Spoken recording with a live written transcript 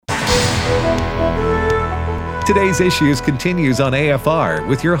Today's Issues continues on AFR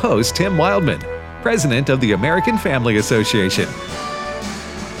with your host, Tim Wildman, President of the American Family Association.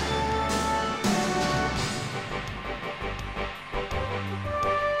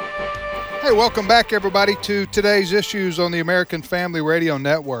 Hey, welcome back, everybody, to Today's Issues on the American Family Radio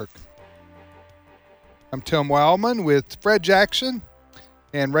Network. I'm Tim Wildman with Fred Jackson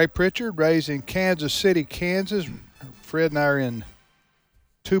and Ray Pritchard, raised in Kansas City, Kansas. Fred and I are in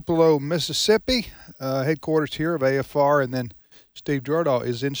Tupelo, Mississippi, headquarters here of AFR, and then Steve Jordahl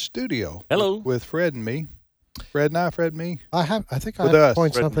is in studio. Hello. With Fred and me. Fred and I, Fred and me. I think I With have us. to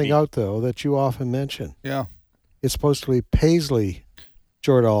point Fred and something me. out, though, that you often mention. Yeah. It's supposed to be Paisley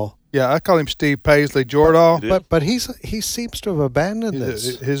Jordahl. Yeah, I call him Steve Paisley Jordahl. It is. But he seems to have abandoned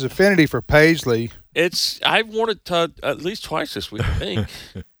this. His affinity for Paisley, I've worn it at least twice this week, I think.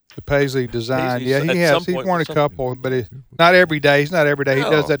 the Paisley design. Paisley's Yeah, at he has. some He's point- worn a some- couple, but not every day. He's not every day. He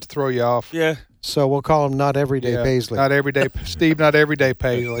does No. that to throw you off. Yeah, So we'll call him Not Everyday Yeah, Paisley. Not every day. Steve, not every day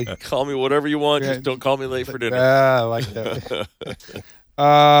Paisley. call me whatever you want. Yeah. Just don't call me late for dinner. I like that.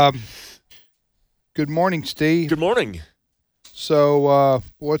 Good morning, Steve. Good morning. So,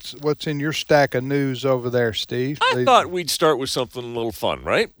 what's in your stack of news over there, Steve? I thought we'd start with something a little fun,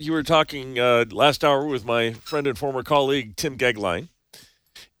 right? You were talking last hour with my friend and former colleague, Tim Gegline,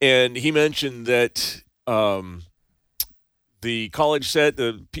 and he mentioned that the college said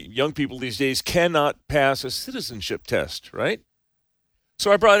the young people these days cannot pass a citizenship test, right?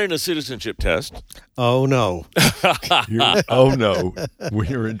 So I brought in a citizenship test. Oh, no. Oh no,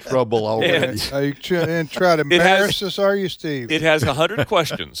 we're in trouble already. Are you trying to embarrass us? Are you, Steve? It has 100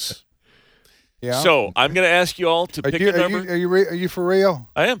 questions. Yeah. So I'm going to ask you all to are pick you, a number. are you for real?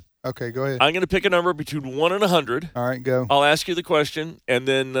 I am. Okay, go ahead. I'm going to pick a number between 1 and 100. All right, go. I'll ask you the question and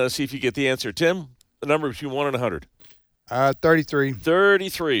then see if you get the answer. Tim, the number between 1 and 100. 33.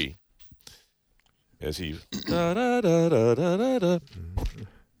 33. As he. Da, da, da, da, da, da, da.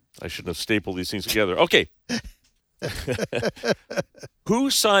 I shouldn't have stapled these things together. Okay. Who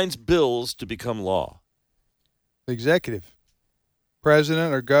signs bills to become law? Executive,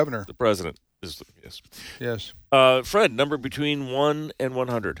 president, or governor? The president is the, yes. Yes. Fred, number between 1 and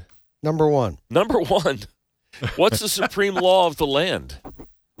 100. Number one. Number 1. What's the supreme law of the land?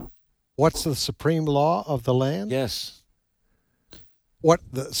 What's the supreme law of the land? Yes. What,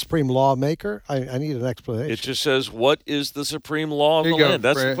 the supreme lawmaker? I need an explanation. It just says, what is the supreme law of Here the you go, land?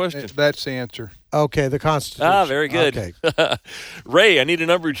 That's Fred. the question. That's the answer. Okay, the Constitution. Ah, very good. Okay. Ray, I need a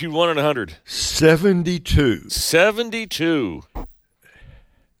number between 1 and 100. 72. 72.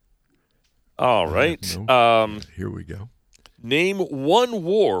 All right. No. Here we go. Name one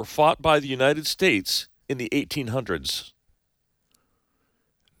war fought by the United States in the 1800s.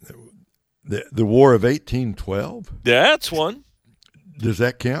 The War of 1812. That's one. Does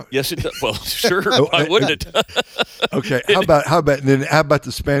that count? Yes, it does. Well, sure. Oh, Why wouldn't it? Okay. How about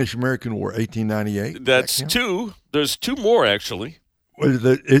the Spanish-American War, 1898? That's Does that count? 2. There's 2 more, actually.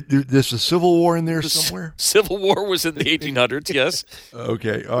 There's a Civil War in there somewhere. Civil War was in the 1800s, yes.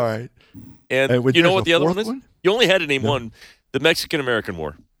 Okay. All right. And And you know there's what a the other one fourth is? one? You only had to name No. one. The Mexican-American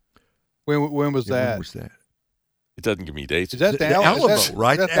War. When was Yeah, that? when was that? It doesn't give me dates. Is that The Alamo? Alamo, is that,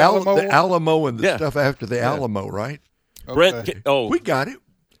 right? Is that the Alamo? The Alamo and the Yeah. stuff after the Yeah. Alamo, right? Brent, Okay. We got it.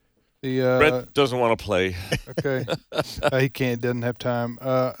 Brent doesn't want to play. Okay. He doesn't have time.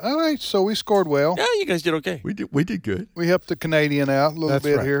 All right, so we scored well. Yeah, you guys did okay. We did good. We helped the Canadian out a little That's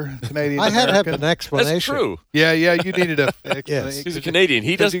bit right. here. Canadian. I had to have American. an explanation. That's true. Yeah, you needed a He's a Canadian.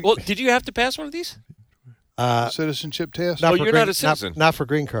 He does. Because Well, did you have to pass one of these? citizenship test. Oh, for you're not a citizen. Not for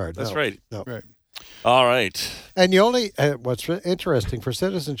green card. That's no. right. No. Right. All right. And you only, what's interesting for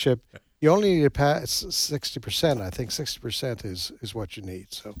citizenship, you only need to pass 60%. I think 60% is what you need.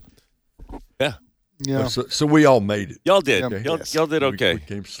 So Yeah. Yeah. So we all made it. Y'all did. Okay. Y'all did okay. We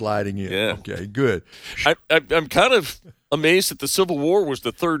came sliding in. Yeah. Okay, good. I'm kind of amazed that the Civil War was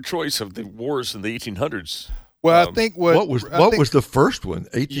the third choice of the wars in the 1800s. Well, I think What was the first one?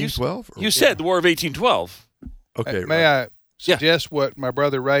 1812? You said the War of 1812. Okay. May right. I suggest what my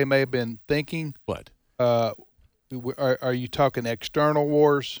brother Ray may have been thinking? What? Are you talking external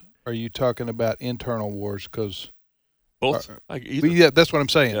wars? Or are you talking about internal wars? Because Both. Either. yeah, that's what I'm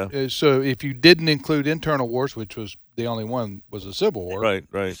saying. Yeah. So if you didn't include internal wars, which was the only one, was a civil war.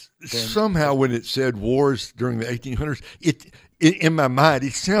 Right. Somehow when it said wars during the 1800s, in my mind,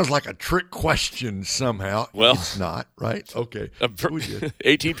 it sounds like a trick question somehow. Well- it's not, right? Okay. We did.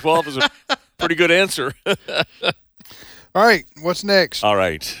 1812 is a pretty good answer. All right, what's next? All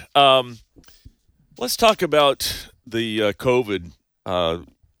right. Let's talk about the COVID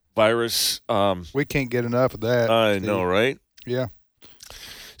virus. We can't get enough of that. I Steve. know, right? Yeah.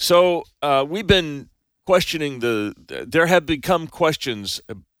 So we've been questioning there have become questions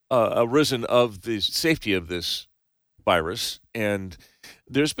arisen of the safety of this virus, and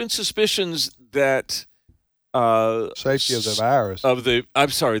there's been suspicions that Safety of the virus.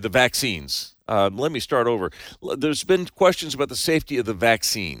 the vaccines. Let me start over. There's been questions about the safety of the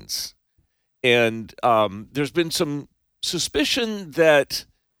vaccines, and there's been some suspicion that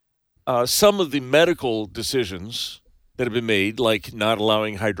some of the medical decisions that have been made, like not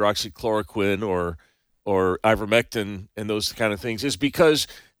allowing hydroxychloroquine or ivermectin and those kind of things, is because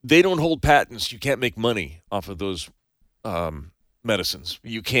they don't hold patents. You can't make money off of those medicines.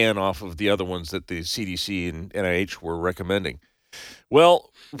 You can off of the other ones that the CDC and NIH were recommending. Well,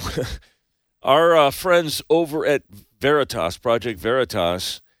 our friends over at Veritas, Project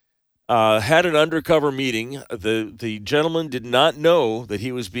Veritas, had an undercover meeting. The gentleman did not know that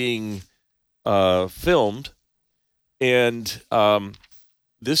he was being filmed, and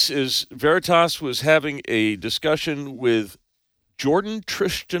Veritas was having a discussion with Jordan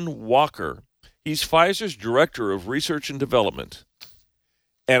Tristan Walker. He's Pfizer's Director of Research and Development.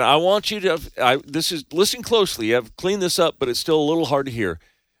 And I want you to, listen closely. I've cleaned this up, but it's still a little hard to hear.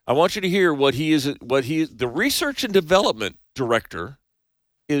 I want you to hear what he is, the Research and Development Director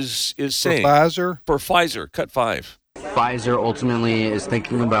is saying. For Pfizer, cut 5. Pfizer ultimately is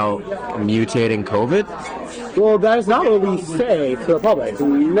thinking about mutating COVID? Well, that is not what we say to the public.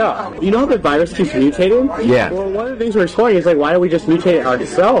 No. You know the virus keeps mutating? Yeah. Well, one of the things we're exploring is, like, why don't we just mutate it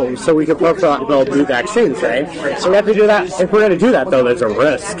ourselves so we can develop new vaccines, right? So we have to do that. If we're going to do that, though, there's a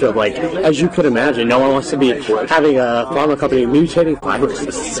risk of, like, as you could imagine, no one wants to be having a pharma company mutating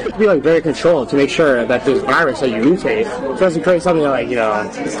viruses. You have to be, like, very controlled to make sure that this virus that you mutate doesn't create something like,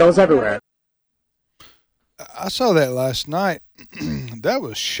 it goes everywhere. I saw that last night. That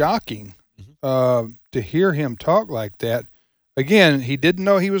was shocking to hear him talk like that. Again, he didn't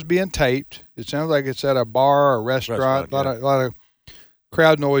know he was being taped. It sounds like it's at a bar or a restaurant. A lot of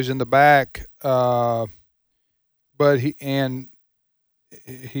crowd noise in the back. But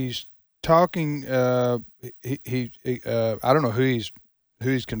he's talking. I don't know who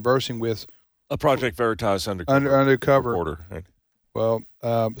he's conversing with. A Project Veritas undercover reporter. Right? Well,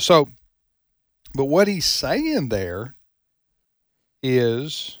 but what he's saying there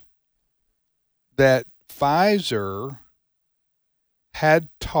is that Pfizer had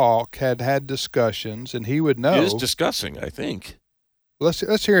discussions, and he would know. He is discussing, I think. Let's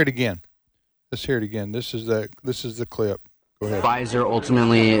hear it again. This is the clip. Go ahead. Pfizer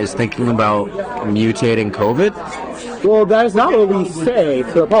ultimately is thinking about mutating COVID? Well, that is not what we say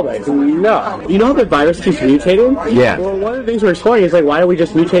to the public. No. You know the virus keeps mutating? Yeah. Well, one of the things we're exploring is, like, why don't we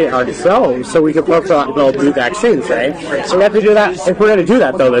just mutate it ourselves so we can develop new vaccines, right? So we have to do that. If we're going to do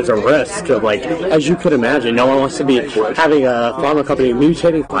that, though, there's a risk of, like, as you could imagine, no one wants to be having a pharma company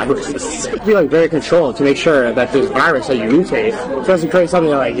mutating viruses. You have to be, like, very controlled to make sure that this virus that you mutate doesn't create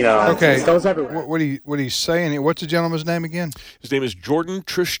something like, it goes everywhere. What he's saying, what's the gentleman's name again? His name is Jordan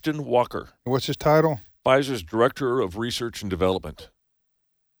Tristan Walker. What's his title? Pfizer's Director of Research and Development.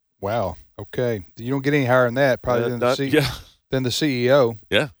 Wow. Okay. You don't get any higher than that, probably than the CEO.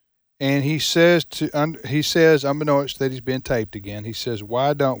 Yeah. And he says, unbeknownst that he's been taped again, he says,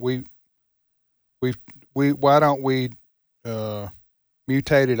 why don't we mutate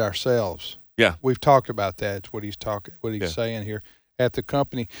it ourselves? Yeah. We've talked about that. It's what he's saying here at the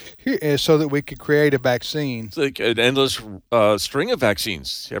company here, so that we could create a vaccine. It's like an endless string of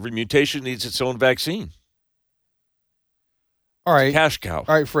vaccines. Every mutation needs its own vaccine. All right. Cash cow.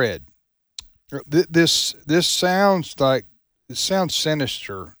 All right, Fred. This sounds like, it sounds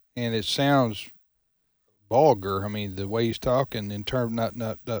sinister and it sounds vulgar. I mean, the way he's talking in terms,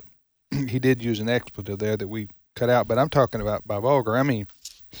 not he did use an expletive there that we cut out, but I'm talking about by vulgar. I mean,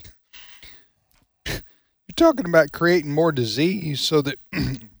 you're talking about creating more disease so that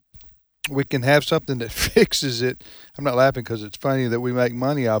we can have something that fixes it. I'm not laughing because it's funny that we make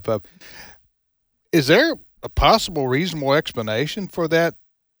money off of. Is there a possible reasonable explanation for that,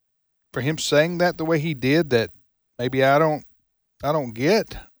 for him saying that the way he did, that maybe I don't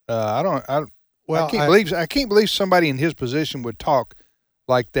get? I can't believe somebody in his position would talk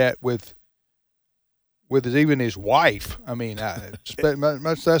like that with even his wife. I mean,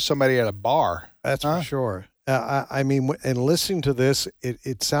 much less somebody at a bar. That's for sure. I mean, and listening to this,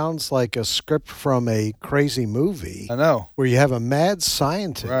 it sounds like a script from a crazy movie. I know. Where you have a mad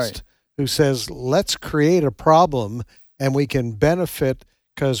scientist right. who says, let's create a problem and we can benefit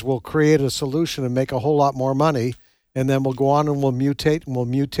because we'll create a solution and make a whole lot more money. And then we'll go on and we'll mutate and we'll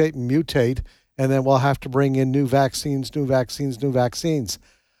mutate and mutate. And then we'll have to bring in new vaccines.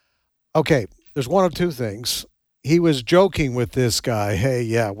 Okay, there's one of two things. he was joking with this guy. Hey,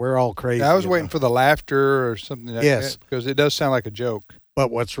 yeah, we're all crazy. I was waiting for the laughter or something like Yes. that because it does sound like a joke.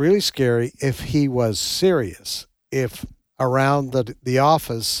 But what's really scary, if he was serious, if around the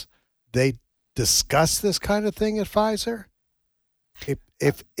office they discuss this kind of thing at Pfizer,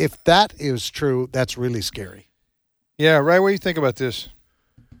 if that is true, that's really scary. Yeah, Ray, what do you think about this?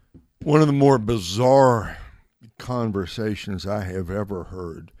 One of the more bizarre conversations I have ever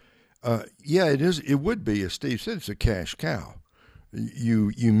heard. Yeah, it is. It would be, as Steve said, it's a cash cow.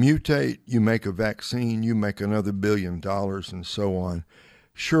 You mutate, you make a vaccine, you make another $1 billion, and so on.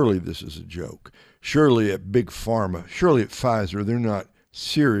 Surely this is a joke. Surely at Big Pharma, surely at Pfizer, they're not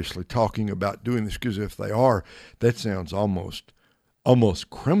seriously talking about doing this, because if they are, that sounds almost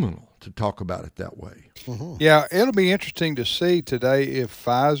criminal to talk about it that way. Mm-hmm. Yeah, it'll be interesting to see today if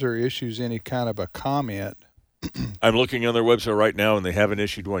Pfizer issues any kind of a comment. I'm looking on their website right now, and they haven't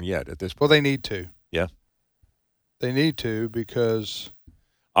issued one yet at this point. Well, they need to. Yeah. They need to, because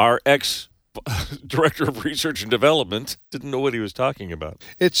Our ex-director of research and development didn't know what he was talking about.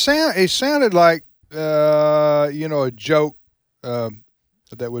 it sounded like a joke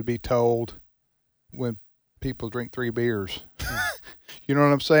that would be told when people drink 3 beers. You know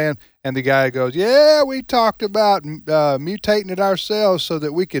what I'm saying? And the guy goes, "Yeah, we talked about mutating it ourselves so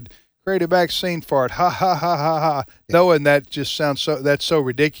that we could create a vaccine for it." Ha ha ha ha ha. Knowing that just sounds so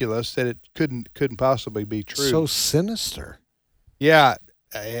ridiculous that it couldn't possibly be true. So sinister. Yeah,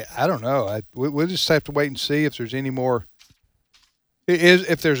 I don't know. We'll just have to wait and see if there's any more.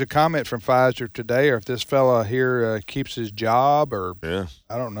 If there's a comment from Pfizer today, or if this fella here keeps his job, or Yeah.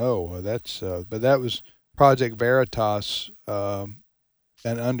 I don't know. But that was Project Veritas,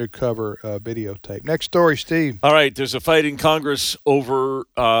 an undercover videotape. Next story, Steve. All right, there's a fight in Congress over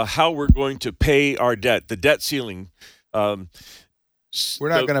how we're going to pay our debt, the debt ceiling. We're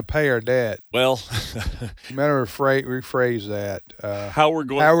not going to pay our debt. Well, You better rephrase that. how we're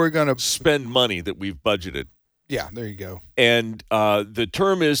going to? spend money that we've budgeted. Yeah, there you go. And the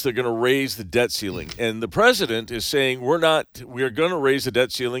term is they're going to raise the debt ceiling. And the president is saying we're going to raise the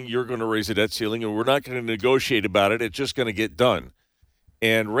debt ceiling, you're going to raise the debt ceiling, and we're not going to negotiate about it. It's just going to get done.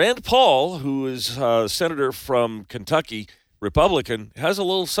 And Rand Paul, who is a senator from Kentucky, Republican, has a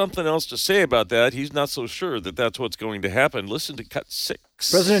little something else to say about that. He's not so sure that that's what's going to happen. Listen to cut 6.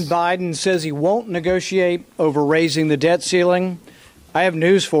 President Biden says he won't negotiate over raising the debt ceiling. I have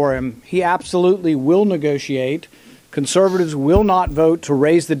news for him. He absolutely will negotiate. Conservatives will not vote to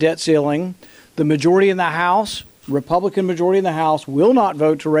raise the debt ceiling. The majority in the House, Republican majority in the House, will not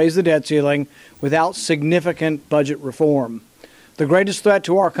vote to raise the debt ceiling without significant budget reform. The greatest threat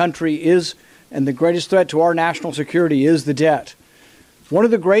to our country and the greatest threat to our national security is the debt. One of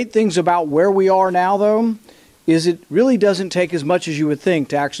the great things about where we are now, though, is it really doesn't take as much as you would think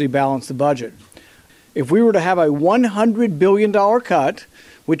to actually balance the budget. If we were to have a $100 billion cut,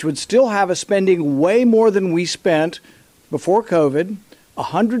 which would still have us spending way more than we spent before COVID, a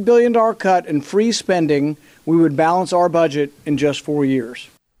 $100 billion cut and free spending, we would balance our budget in just 4 years.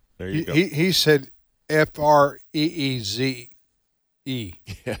 There you go. He said FREEZE.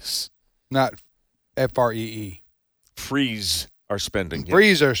 Yes. Not FREE. Freeze our spending. Yeah.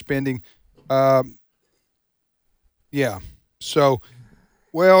 Freeze our spending. Yeah. So,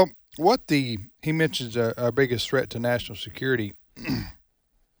 well, he mentions our biggest threat to national security.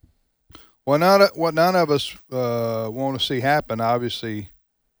 What none of us want to see happen, obviously,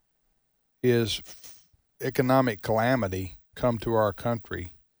 is economic calamity come to our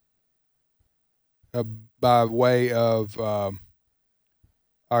country by way of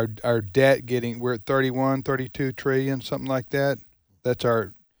our debt we're at 31, 32 trillion, something like that. That's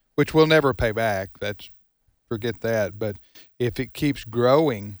which we'll never pay back. Forget that. But if it keeps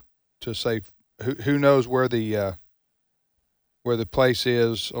growing to say, who knows where the place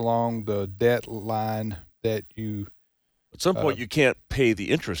is along the debt line that you. At some point, you can't pay the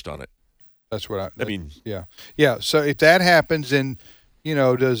interest on it. That's what I mean. Yeah. So if that happens, then,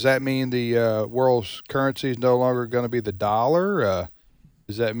 does that mean the world's currency is no longer going to be the dollar?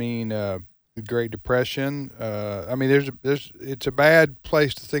 Does that mean the Great Depression? I mean, it's a bad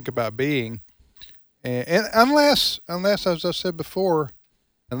place to think about being, and unless, as I said before,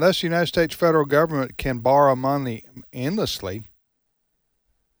 unless the United States federal government can borrow money endlessly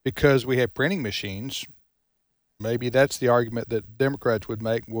because we have printing machines, maybe that's the argument that Democrats would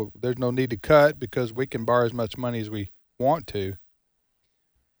make. Well, there's no need to cut because we can borrow as much money as we want to.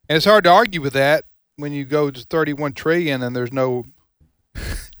 And it's hard to argue with that when you go to 31 trillion and there's no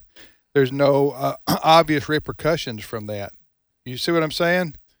obvious repercussions from that. You see what I'm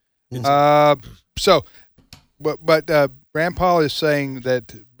saying? But Rand Paul is saying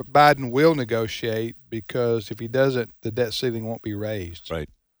that Biden will negotiate, because if he doesn't, the debt ceiling won't be raised. Right.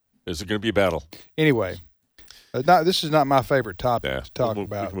 Is it going to be a battle? Anyway, this is not my favorite topic to talk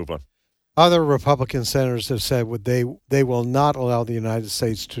about. We can move on. Other Republican senators have said they will not allow the United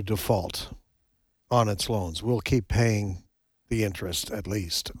States to default on its loans. We'll keep paying the interest, at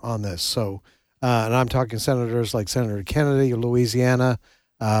least, on this. So, and I'm talking senators like Senator Kennedy of Louisiana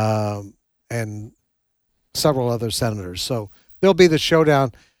and several other senators. So there'll be the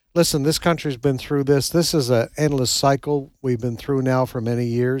showdown. Listen, this country's been through this. This is an endless cycle we've been through now for many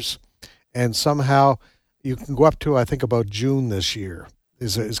years. And somehow you can go up to, I think, about June this year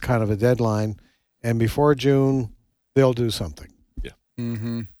is kind of a deadline. And before June, they'll do something. Yeah.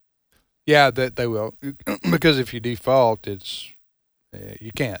 Mm-hmm. Yeah, that they will. Because if you default, it's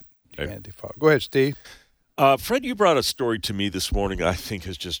you can't default. Go ahead, Steve. Fred, you brought a story to me this morning I think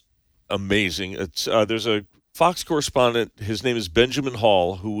is just amazing. It's there's a Fox correspondent, his name is Benjamin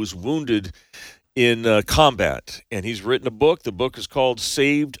Hall, who was wounded in combat, and he's written a book. The book is called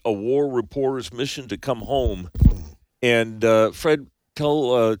Saved, a War Reporter's Mission to Come Home. And Fred,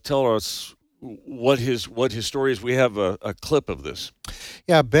 tell us what his story is. We have a clip of this.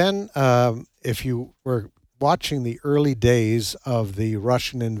 Yeah, Ben, if you were watching the early days of the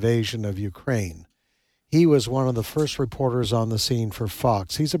Russian invasion of Ukraine, he was one of the first reporters on the scene for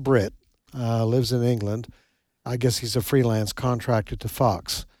Fox. He's a Brit, lives in England. I guess he's a freelance contractor to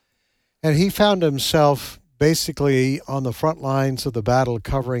Fox. And he found himself basically on the front lines of the battle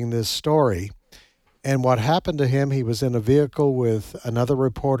covering this story. And what happened to him, he was in a vehicle with another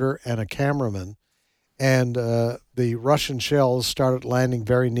reporter and a cameraman, and the Russian shells started landing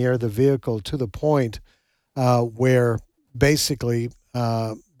very near the vehicle to the point where basically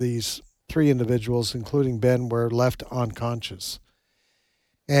these three individuals, including Ben, were left unconscious.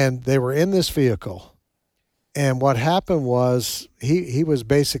 And they were in this vehicle. And what happened was he was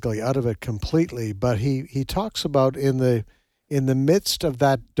basically out of it completely, but he talks about in the midst of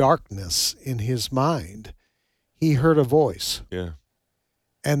that darkness in his mind, he heard a voice. Yeah.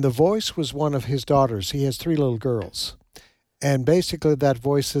 And the voice was one of his daughters. He has 3 little girls. And basically that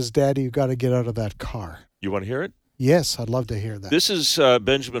voice says, "Daddy, you got to get out of that car." You want to hear it? Yes, I'd love to hear that. This is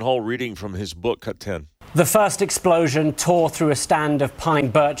Benjamin Hall reading from his book, Cut 10. The first explosion tore through a stand of pine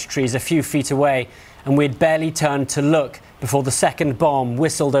birch trees a few feet away, and we'd barely turned to look before the second bomb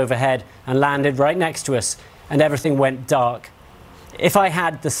whistled overhead and landed right next to us, and everything went dark. If I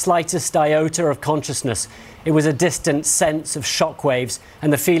had the slightest iota of consciousness, it was a distant sense of shockwaves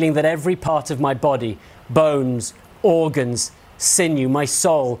and the feeling that every part of my body, bones, organs, sinew, my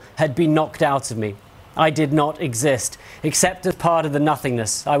soul, had been knocked out of me. I did not exist, except as part of the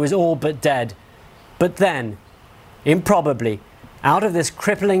nothingness. I was all but dead. But then, improbably, out of this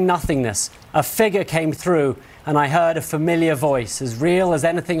crippling nothingness, a figure came through, and I heard a familiar voice, as real as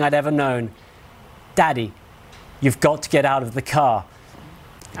anything I'd ever known. "Daddy, you've got to get out of the car."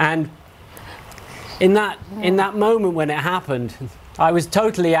 And in that moment when it happened, I was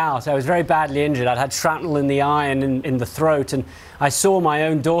totally out. I was very badly injured. I'd had shrapnel in the eye and in the throat, and I saw my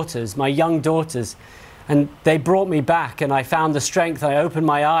own daughters, my young daughters, and they brought me back, and I found the strength. I opened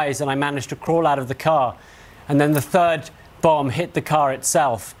my eyes, and I managed to crawl out of the car. And then the third bomb hit the car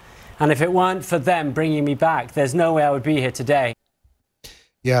itself. And if it weren't for them bringing me back, there's no way I would be here today.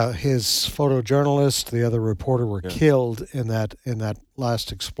 Yeah, his photojournalist, the other reporter, were killed in that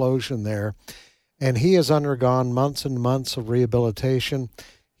last explosion there. And he has undergone months and months of rehabilitation.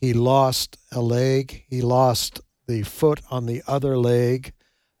 He lost a leg. He lost the foot on the other leg,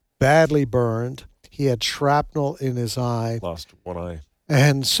 badly burned. He had shrapnel in his eye. Lost one eye.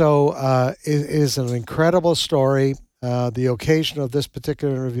 And so it is an incredible story. The occasion of this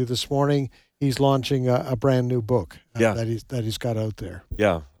particular interview this morning, he's launching a brand new book that he's got out there.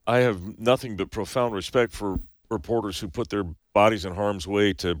 Yeah, I have nothing but profound respect for reporters who put their bodies in harm's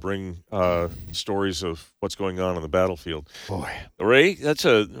way to bring stories of what's going on the battlefield. Boy. Ray, that's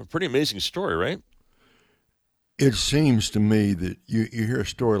a pretty amazing story, right? It seems to me that you hear a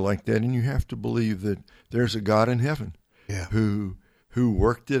story like that, and you have to believe that there's a God in heaven who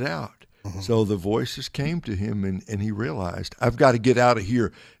worked it out. Mm-hmm. So the voices came to him, and he realized, I've got to get out of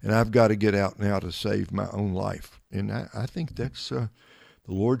here, and I've got to get out now to save my own life. And I think that's the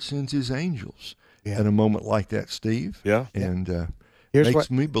Lord sends his angels at a moment like that, Steve. Yeah. And makes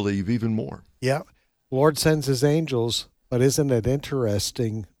me believe even more. Yeah. Lord sends his angels, but isn't it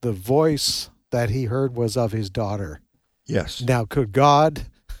interesting? The voice that he heard was of his daughter. Yes. Now, could God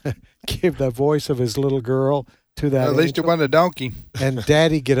give the voice of his little girl to that At least it wasn't a donkey. And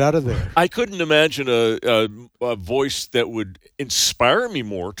Daddy, get out of there. I couldn't imagine a voice that would inspire me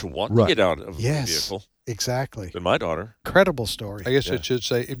more to want to get out of the vehicle. Exactly. than my daughter. Incredible story. I guess it should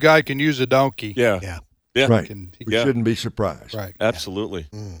say, if God can use a donkey. Yeah. Right. He We shouldn't be surprised. Right. Absolutely.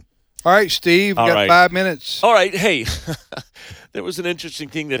 All right, Steve, All got right. 5 minutes. All right. Hey, there was an interesting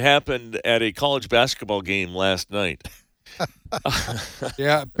thing that happened at a college basketball game last night.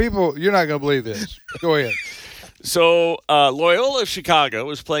 Yeah, people, you're not going to believe this. Go ahead. So Loyola Chicago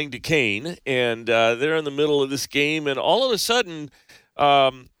was playing Duquesne, and they're in the middle of this game, and all of a sudden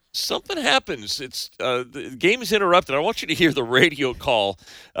something happens. The game is interrupted. I want you to hear the radio call.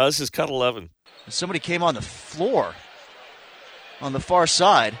 This is Cut 11. Somebody came on the floor on the far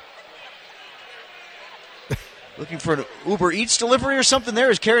side looking for an Uber Eats delivery or something. There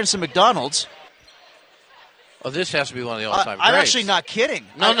is carrying some McDonald's. Oh, this has to be one of the all-time I'm greats. actually not kidding.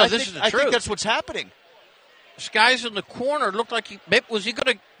 No, I this think, is the I truth. think that's what's happening. This guy's in the corner. Looked like was he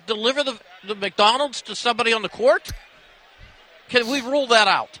going to deliver the McDonald's to somebody on the court? Can we rule that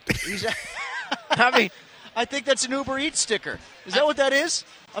out? I mean, I think that's an Uber Eats sticker. Is that what that is?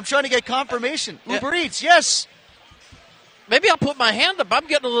 I'm trying to get confirmation. Uber Eats, yes. Maybe I'll put my hand up. I'm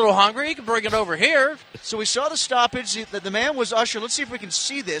getting a little hungry. You can bring it over here. So we saw the stoppage. The man was usher. Let's see if we can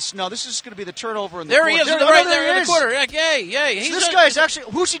see this. No, this is going to be the turnover in the There corner. he is, right there in the corner. Yay. So this guy is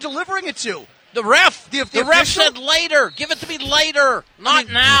actually, who's he delivering it to? The ref. The ref official? said later. Give it to me later, not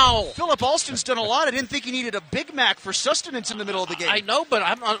now. Philip Alston's done a lot. I didn't think he needed a Big Mac for sustenance in the middle of the game. I know, but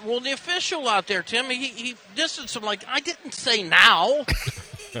I'm not. Well, the official out there, Tim, he distanced him like, I didn't say now.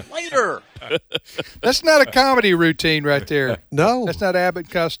 Later. That's not a comedy routine right there. No. That's not Abbott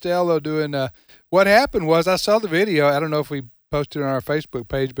Costello doing. What happened was, I saw the video. I don't know if we posted it on our Facebook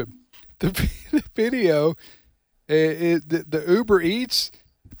page, but the video, the Uber Eats,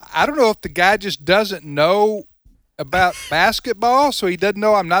 I don't know if the guy just doesn't know about basketball, so he doesn't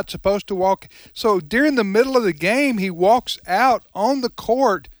know I'm not supposed to walk. So during the middle of the game, he walks out on the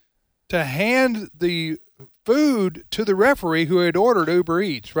court to hand the food to the referee who had ordered Uber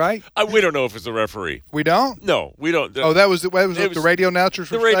Eats, right? We don't know if it's the referee. We don't? No, we don't. Oh, that was what the radio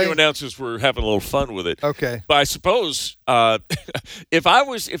announcers were saying? The radio announcers were having a little fun with it. Okay. But I suppose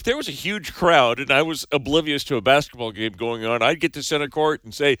if there was a huge crowd and I was oblivious to a basketball game going on, I'd get to center court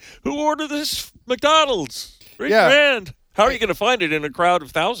and say, "Who ordered this McDonald's? Raise your hand." How are you going to find it in a crowd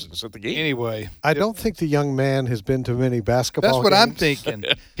of thousands at the game? Anyway. I don't think the young man has been to many basketball That's what I'm games. thinking.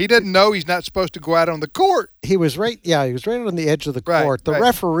 He doesn't know he's not supposed to go out on the court. He was right on the edge of the court. The right.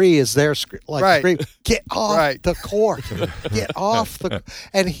 referee is there screaming, get off the court. Get off the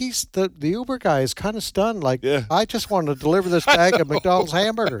and he's the Uber guy is kind of stunned, like, I just wanted to deliver this bag of McDonald's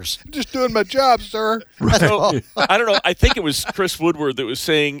hamburgers. I'm just doing my job, sir. So, I don't know. I think it was Chris Woodward that was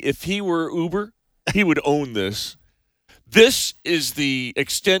saying if he were Uber, he would own this. This is the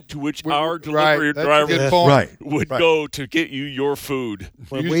extent to which our delivery driver would go to get you your food.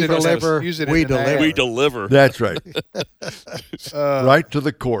 When we deliver, we deliver. We deliver. That's right. Right to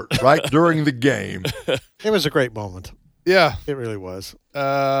the court, right during the game. It was a great moment. Yeah. It really was.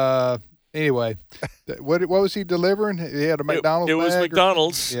 Anyway, what was he delivering? He had a McDonald's It was bag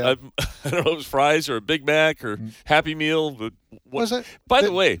McDonald's. Yeah. I don't know if it was fries or a Big Mac or Happy Meal. But Was it? By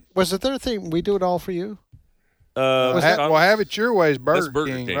the way. Was it their thing? We do it all for you? Have it your way is Burger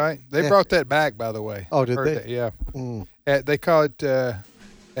King, right? They brought that back, by the way. Oh, did they? That, yeah. They call it at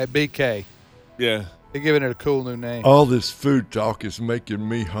BK. Yeah. They're giving it a cool new name. All this food talk is making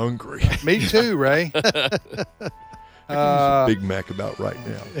me hungry. Me too, Ray. Big Mac about right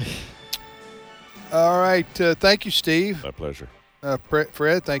now. All right. Thank you, Steve. My pleasure.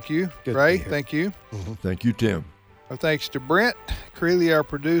 Fred, thank you. Good Ray, thank you. Thank you, Tim. Thanks to Brent Creeley, our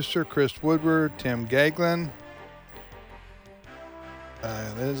producer, Chris Woodward, Tim Gaglin.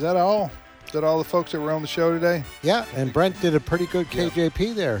 Is that all? Is that all the folks that were on the show today? Yeah, and Brent did a pretty good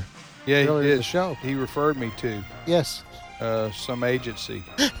KJP there. Yeah, earlier he did. in the show. He referred me to. Yes. Some agency.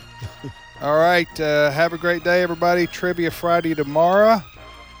 All right. Have a great day, everybody. Trivia Friday tomorrow.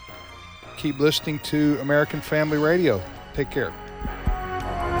 Keep listening to American Family Radio. Take care.